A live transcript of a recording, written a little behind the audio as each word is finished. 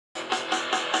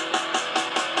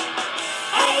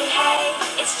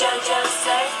It's Jojo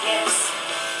Circus.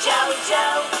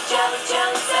 Jojo, Jojo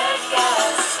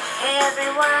Circus. Hey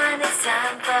everyone, it's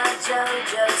time for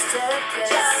Jojo Circus.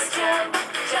 Jojo,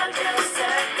 Jojo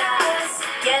Circus.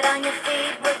 Get on your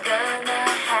feet, we're gonna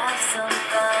have some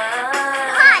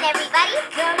fun. Come on, everybody.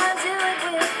 Come on, do it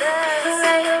with us.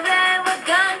 Hooray, hooray, we're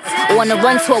gonna do it. On the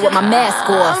run tour with my mask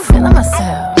off. I'm feeling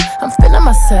myself. I'm feeling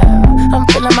myself. I'm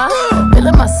feeling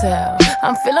myself.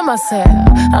 I'm feeling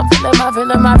myself. I'm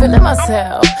feeling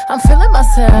myself. I'm feeling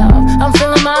myself. I'm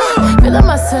feeling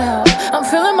myself. I'm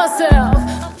feeling myself.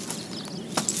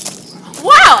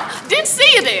 Wow, didn't see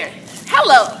you there.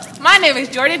 Hello, my name is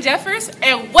Jordan Jeffers,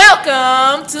 and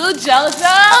welcome to Jojo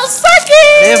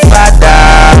Circus. If I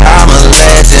die, I'm a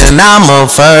legend, I'm a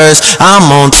first,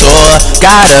 I'm on tour.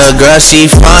 Got a girl, she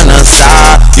from the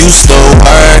south. Used to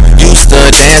work, used to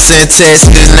dance and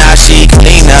test, cause now she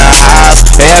clean the house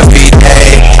every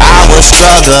day. I was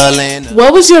struggling.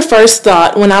 What was your first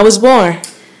thought when I was born?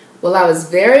 Well, I was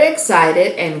very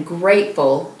excited and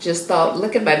grateful. Just thought,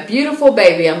 look at my beautiful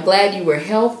baby. I'm glad you were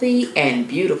healthy and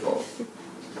beautiful.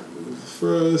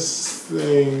 First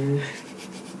thing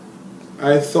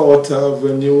I thought of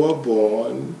when you were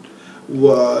born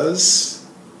was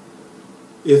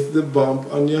if the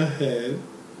bump on your head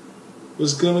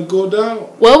was gonna go down.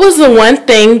 What was the one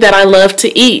thing that I loved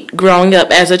to eat growing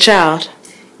up as a child?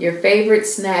 Your favorite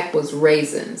snack was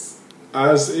raisins.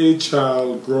 As a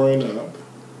child growing up,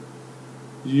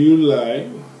 you like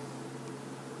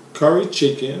curry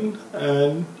chicken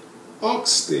and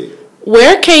oxtail.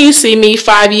 Where can you see me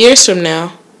 5 years from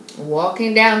now?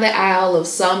 Walking down the aisle of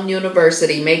some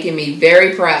university, making me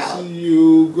very proud.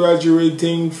 You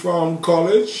graduating from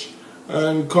college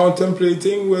and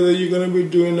contemplating whether you're going to be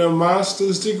doing a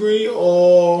master's degree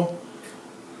or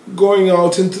going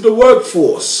out into the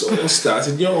workforce or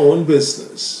starting your own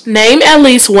business. Name at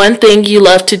least one thing you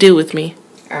love to do with me.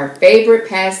 Our favorite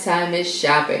pastime is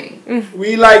shopping.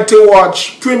 We like to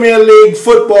watch Premier League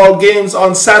football games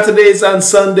on Saturdays and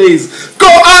Sundays. Go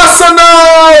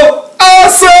Arsenal!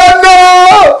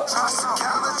 Arsenal!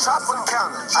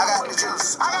 I got the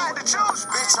juice.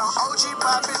 Bitch, I'm OG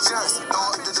poppin' just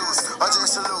know the juice. I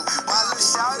just salute. My little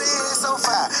shawty is so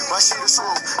fine. My shit is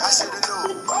swoop. I should've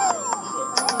knew.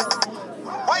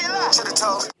 Why you lie? Should've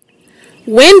told.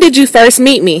 When did you first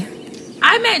meet me?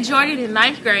 I met Jordan in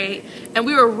 9th grade, and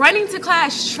we were running to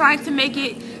class trying to make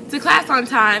it to class on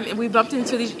time, and we bumped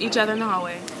into each other in the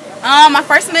hallway. I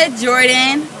first met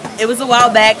Jordan. It was a while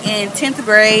back in 10th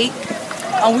grade.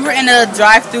 We were in a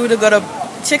drive-thru to go to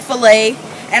Chick-fil-A,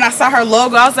 and I saw her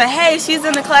logo. I was like, hey, she's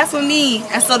in the class with me.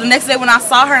 And so the next day when I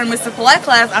saw her in Mr. Polite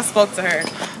class, I spoke to her.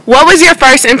 What was your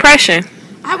first impression?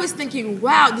 I was thinking,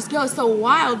 wow, this girl is so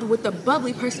wild with a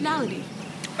bubbly personality.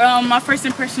 My first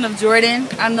impression of Jordan,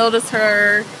 I noticed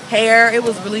her hair. It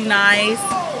was really nice.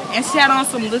 And she had on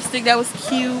some lipstick that was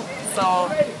cute. So,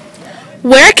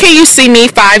 where can you see me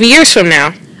 5 years from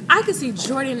now? I could see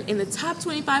Jordan in the top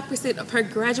 25% of her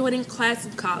graduating class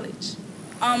of college.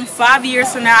 5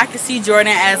 years from now, I could see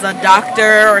Jordan as a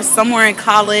doctor or somewhere in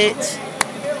college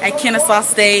at Kennesaw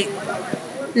State.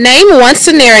 Name one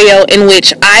scenario in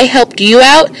which I helped you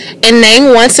out, and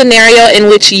name one scenario in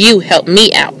which you helped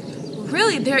me out.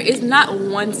 Really, there is not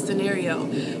one scenario.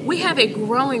 We have a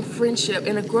growing friendship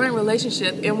and a growing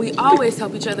relationship, and we always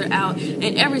help each other out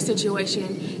in every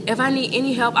situation. If I need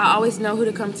any help, I always know who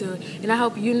to come to, and I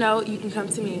hope you know you can come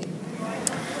to me.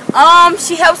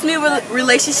 She helps me with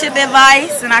relationship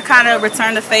advice, and I kind of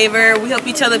return the favor. We help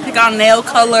each other pick out nail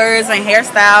colors and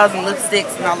hairstyles and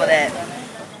lipsticks and all of that.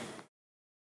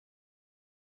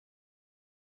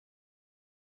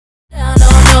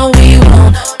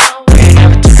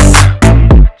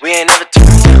 We ain't never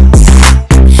turned down.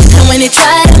 And when they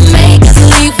try to make us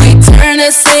leave, we turn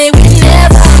and say we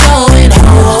never going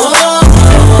home.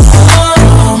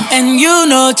 And you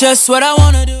know just what I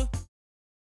wanna do.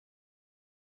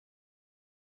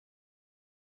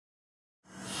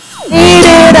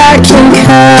 Needed, I can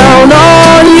count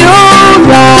on you.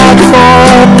 Like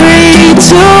 4, 3,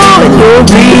 2, and you'll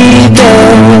be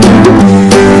there.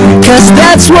 Cause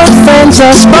that's what friends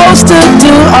are supposed to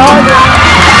do all day.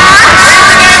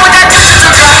 Attention,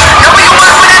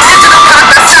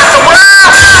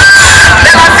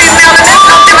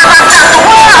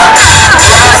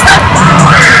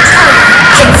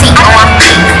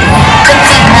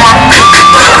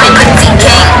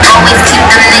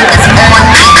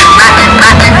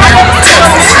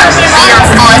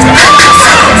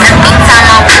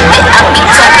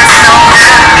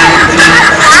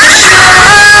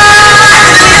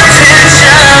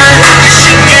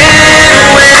 she gets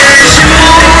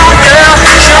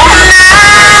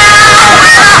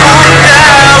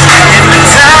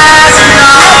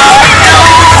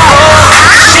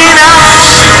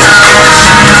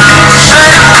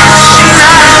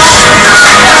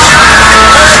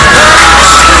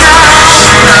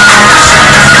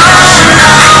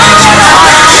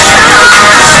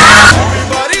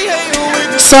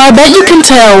So I bet you can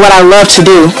tell what I love to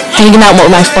do. Hanging out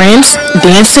with my friends,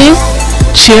 dancing,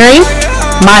 cheering,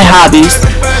 my hobbies.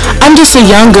 I'm just a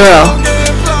young girl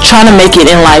trying to make it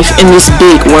in life in this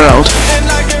big world.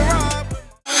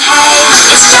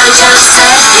 It's Jojo's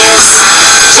Circus.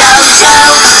 Jojo,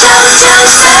 Jojo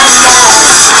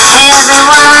Circus. Hey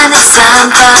everyone, it's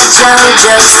time for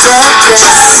Jojo's Circus.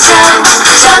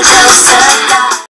 Jojo Circus.